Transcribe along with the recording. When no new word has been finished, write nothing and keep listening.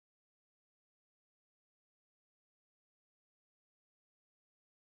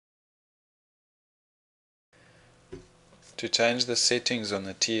To change the settings on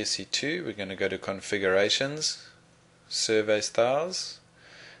the TSC2, we're going to go to Configurations, Survey Styles,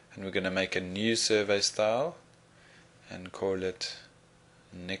 and we're going to make a new survey style and call it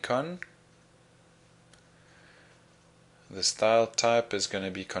Nikon. The style type is going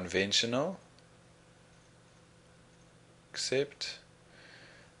to be conventional. Accept.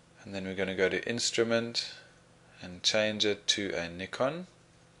 And then we're going to go to Instrument and change it to a Nikon.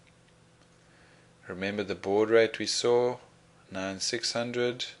 Remember the baud rate we saw,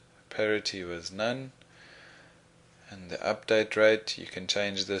 9600, parity was none, and the update rate, you can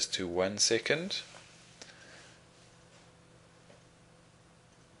change this to 1 second.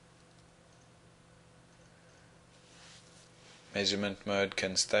 Measurement mode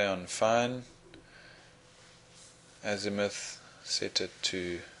can stay on fine. Azimuth, set it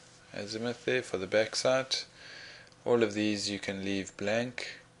to azimuth there for the backside. All of these you can leave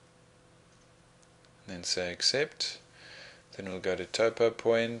blank, then say accept. Then we'll go to topo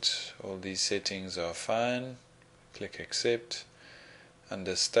point. All these settings are fine. Click accept.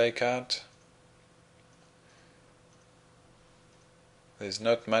 Under stakeout, there's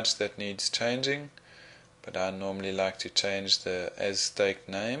not much that needs changing, but I normally like to change the as staked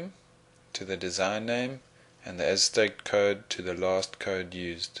name to the design name and the as staked code to the last code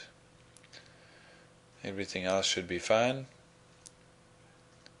used. Everything else should be fine.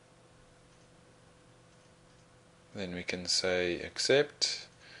 Then we can say accept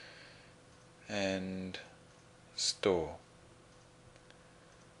and store.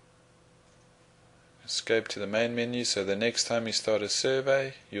 Escape to the main menu, so the next time you start a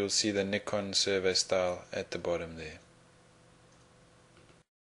survey, you'll see the Nikon survey style at the bottom there.